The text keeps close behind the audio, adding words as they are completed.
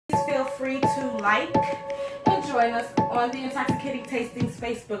free to like and join us on the Intoxicating Tastings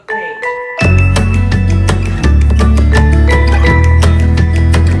Facebook page.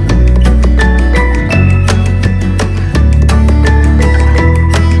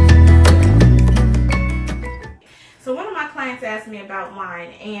 So one of my clients asked me about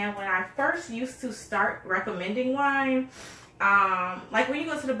wine, and when I first used to start recommending wine, like when you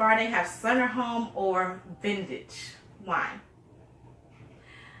go to the bar, they have Center Home or vintage wine.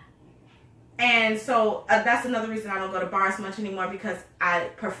 And so that's another reason I don't go to bars much anymore, because I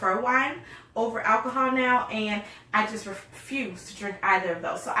prefer wine over alcohol now, and I just refuse to drink either of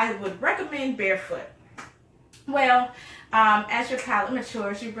those. So I would recommend Barefoot. Well, as your palate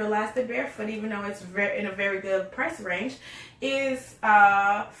matures, you realize that Barefoot, even though it's in a very good price range, is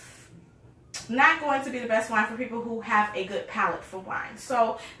not going to be the best wine for people who have a good palate for wine.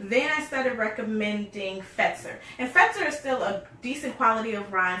 So then I started recommending Fetzer. And Fetzer is still a decent quality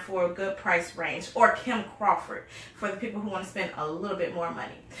of wine for a good price range, or Kim Crawford for the people who want to spend a little bit more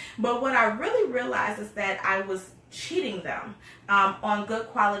money. But what I really realized is that I was cheating them on good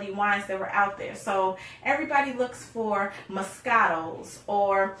quality wines that were out there. So everybody looks for Moscatos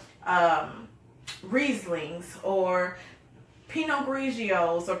or Rieslings or Pinot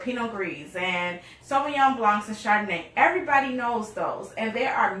Grigios or Pinot Gris and Sauvignon Blancs and Chardonnay. Everybody knows those, and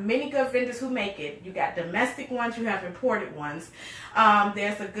there are many good vendors who make it. You got domestic ones, you have imported ones.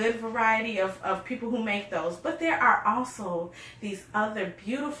 There's a good variety of people who make those, but there are also these other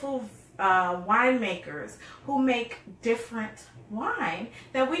beautiful winemakers who make different wine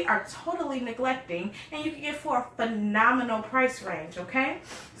that we are totally neglecting, and you can get for a phenomenal price range. Okay,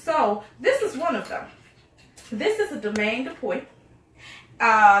 so this is one of them. This is a Domaine de Puy.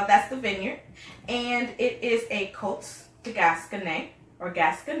 That's the vineyard, and it is a Cotes de Gascogne or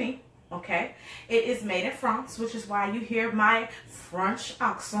Gascogne. Okay, it is made in France, which is why you hear my French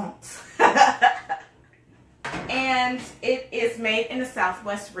accent. And it is made in the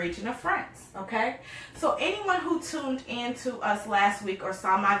southwest region of France. Okay, so anyone who tuned in to us last week or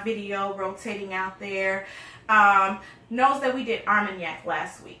saw my video rotating out there knows that we did Armagnac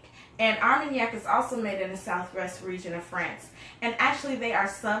last week. And Armagnac is also made in the southwest region of France. And actually they are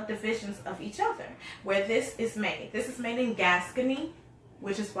subdivisions of each other where this is made. This is made in Gascony,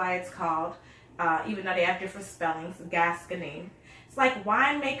 which is why it's called, even though they have different spellings, Gascony. It's like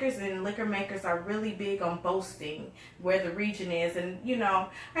winemakers and liquor makers are really big on boasting where the region is. And, you know,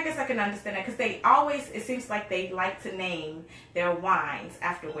 I guess I can understand that, because they always, it seems like they like to name their wines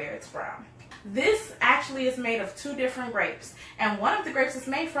after where it's from. This actually is made of two different grapes, and one of the grapes it's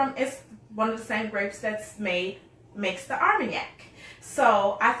made from is one of the same grapes that's makes the Armagnac.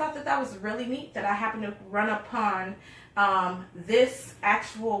 So I thought that that was really neat that I happened to run upon this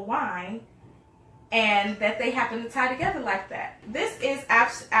actual wine, and that they happen to tie together like that. This is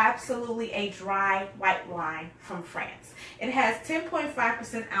absolutely a dry white wine from France. It has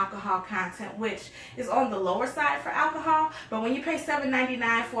 10.5% alcohol content, which is on the lower side for alcohol, but when you pay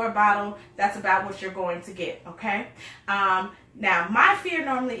 $7.99 for a bottle, that's about what you're going to get, okay? Now, my fear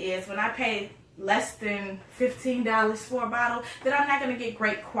normally is when I pay less than $15 for a bottle, that I'm not gonna get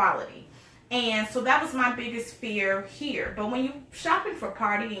great quality. And so that was my biggest fear here. But when you're shopping for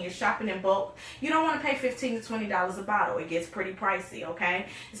party and you're shopping in bulk, you don't want to pay $15 to $20 a bottle. It gets pretty pricey, okay?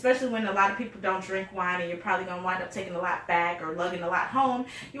 Especially when a lot of people don't drink wine and you're probably going to wind up taking a lot back or lugging a lot home.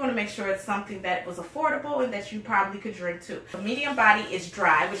 You want to make sure it's something that was affordable and that you probably could drink too. The medium body is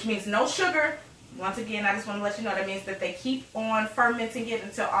dry, which means no sugar. Once again, I just want to let you know that means that they keep on fermenting it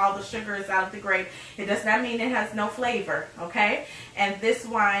until all the sugar is out of the grape. It does not mean it has no flavor, okay? And this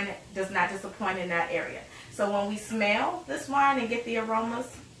wine does not disappoint in that area. So when we smell this wine and get the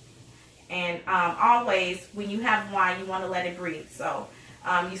aromas, and always when you have wine, you want to let it breathe. So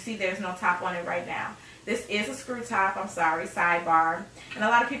you see there's no top on it right now. This is a screw top, I'm sorry, sidebar. And a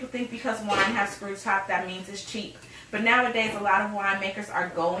lot of people think because wine has screw top, that means it's cheap. But nowadays, a lot of winemakers are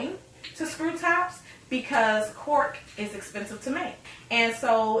going to screw tops because cork is expensive to make. And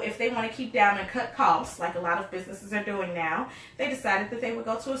so if they want to keep down and cut costs, like a lot of businesses are doing now, they decided that they would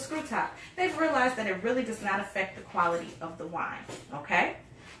go to a screw top. They've realized that it really does not affect the quality of the wine, okay?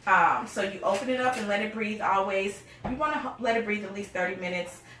 So you open it up and let it breathe always. You want to let it breathe at least 30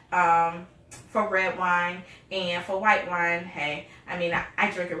 minutes for red wine. And for white wine, hey, I mean,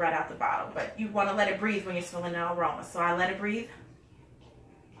 I drink it right out the bottle, but you want to let it breathe when you're smelling the aroma. So I let it breathe.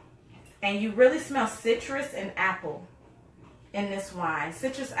 And you really smell citrus and apple in this wine.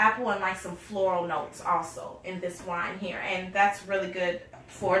 Citrus, apple, and like some floral notes also in this wine here. And that's really good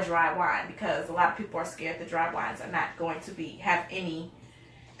for dry wine, because a lot of people are scared that dry wines are not going to have any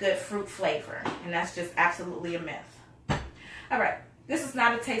good fruit flavor. And that's just absolutely a myth. All right. This is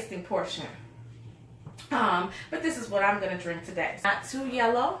not a tasting portion. But this is what I'm going to drink today. Not too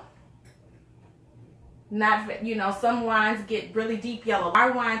yellow. Not, you know, some wines get really deep yellow.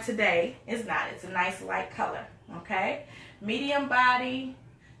 Our wine today is not. It's a nice light color. Okay? Medium body.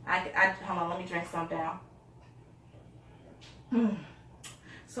 Hold on, let me drink some down.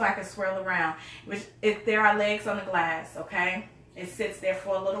 So I can swirl around. If there are legs on the glass, okay? It sits there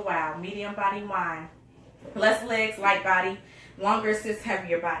for a little while. Medium body wine. Less legs, light body. Longer sits,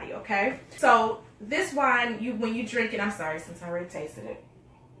 heavier body, okay? So this wine, when you drink it, I'm sorry, since I already tasted it.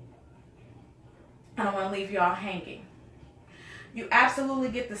 I don't want to leave you all hanging. You absolutely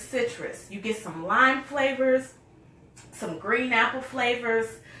get the citrus. You get some lime flavors, some green apple flavors.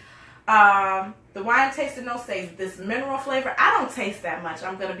 The wine taster notes say this mineral flavor. I don't taste that much,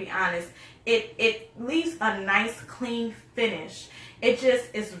 I'm going to be honest. It leaves a nice clean finish. It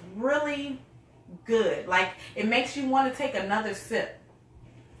just is really good. Like, it makes you want to take another sip.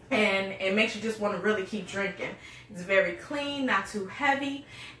 And it makes you just want to really keep drinking. It's very clean, not too heavy,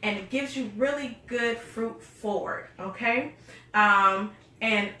 and it gives you really good fruit forward, okay? And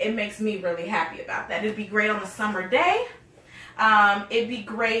it makes me really happy about that. It'd be great on a summer day. It'd be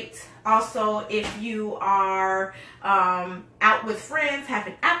great also if you are out with friends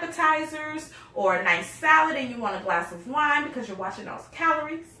having appetizers or a nice salad and you want a glass of wine because you're watching those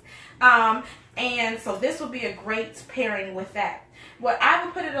calories. And so this would be a great pairing with that. What I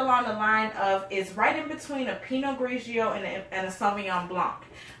would put it along the line of is right in between a Pinot Grigio and a Sauvignon Blanc.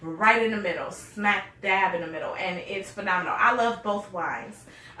 Right in the middle, smack dab in the middle, and it's phenomenal. I love both wines,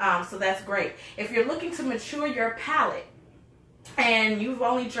 so that's great. If you're looking to mature your palate, and you've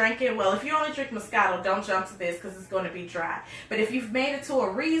only drank it, well, if you only drink Moscato, don't jump to this because it's going to be dry. But if you've made it to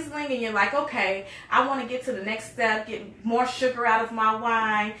a Riesling and you're like, okay, I want to get to the next step, get more sugar out of my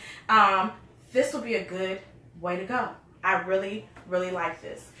wine, this will be a good way to go. I really, really like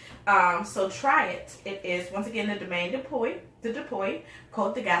this. So try it. It is, once again, the Domaine de Puy,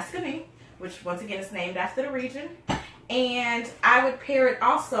 Cotes de Gascogne, which, once again, is named after the region. And I would pair it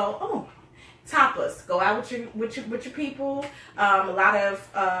also, tapas. Go out with your people. A lot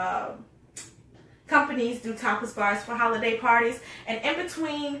of companies do tapas bars for holiday parties. And in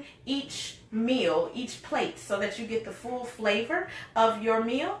between each meal, each plate, so that you get the full flavor of your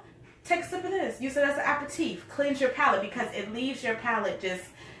meal, take a sip of this. Use it as an aperitif. Cleanse your palate because it leaves your palate just,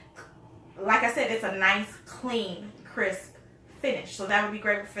 like I said, it's a nice, clean, crisp finish. So that would be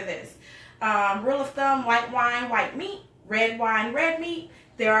great for this. Rule of thumb, white wine, white meat. Red wine, red meat.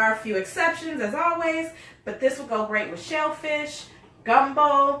 There are a few exceptions, as always, but this will go great with shellfish,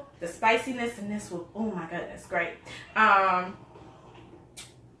 gumbo, the spiciness, and this will, oh my goodness, great.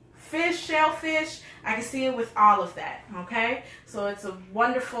 Fish, shellfish, I can see it with all of that, okay? So it's a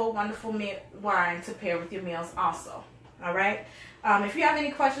wonderful, wonderful wine to pair with your meals also, all right? If you have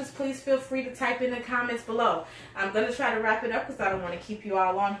any questions, please feel free to type in the comments below. I'm going to try to wrap it up because I don't want to keep you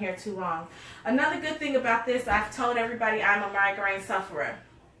all on here too long. Another good thing about this, I've told everybody I'm a migraine sufferer.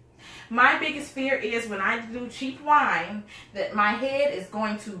 My biggest fear is when I do cheap wine that my head is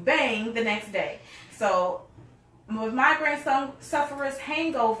going to bang the next day. So with migraine sufferers,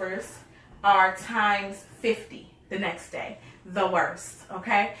 hangovers are times 50 the next day. The worst,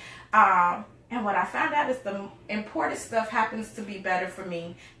 okay? And what I found out is the imported stuff happens to be better for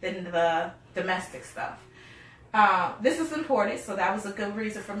me than the domestic stuff. This is imported, so that was a good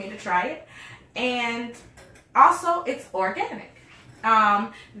reason for me to try it. And also, it's organic.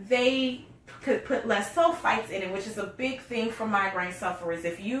 They could put less sulfites in it, which is a big thing for migraine sufferers.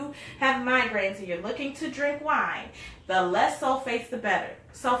 If you have migraines and you're looking to drink wine, the less sulfates, the better.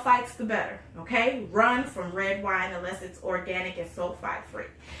 Sulfites, the better, okay? Run from red wine unless it's organic and sulfite free.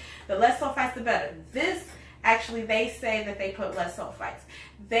 The less sulfites, the better. This, actually, they say that they put less sulfites.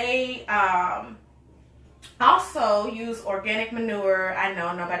 They also use organic manure. I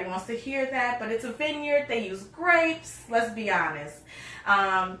know nobody wants to hear that, but it's a vineyard. They use grapes. Let's be honest.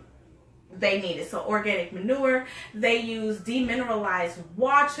 They need it. So organic manure. They use demineralized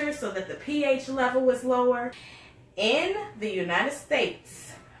water so that the pH level is lower. In the United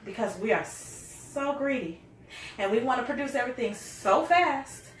States, because we are so greedy and we want to produce everything so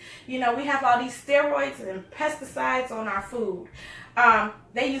fast, you know, we have all these steroids and pesticides on our food.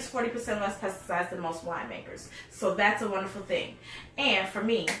 They use 40% less pesticides than most winemakers. So that's a wonderful thing. And for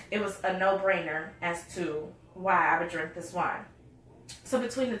me, it was a no-brainer as to why I would drink this wine. So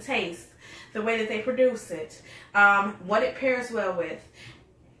between the taste, the way that they produce it, what it pairs well with,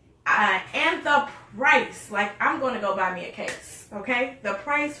 and the price, like, I'm going to go buy me a case, okay? The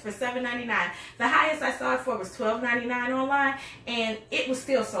price for $7.99. The highest I saw it for was $12.99 online, and it was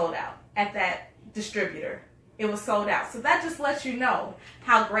still sold out at that distributor. it was sold out. So that just lets you know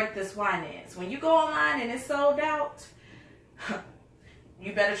how great this wine is. When you go online and it's sold out,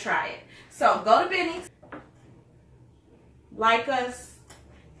 you better try it. So go to Benny's, like us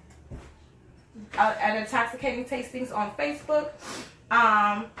at Intoxicating Tastings on Facebook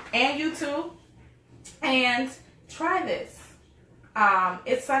and YouTube, and try this.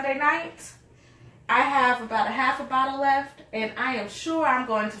 It's Sunday night. I have about a half a bottle left, and I am sure I'm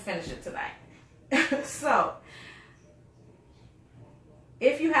going to finish it tonight. So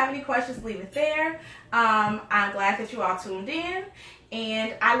if you have any questions, leave it there. I'm glad that you all tuned in,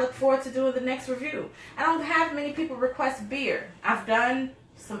 and I look forward to doing the next review. I don't have many people request beer. I've done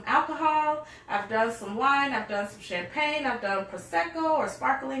some alcohol, I've done some wine, I've done some champagne, I've done Prosecco or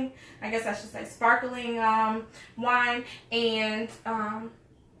sparkling, I guess I should say sparkling wine, and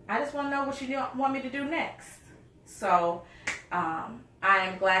I just want to know what you want me to do next. So I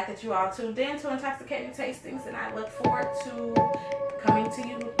am glad that you all tuned in to Intoxicating Tastings, and I look forward to coming to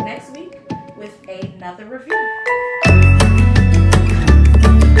you next week with another review.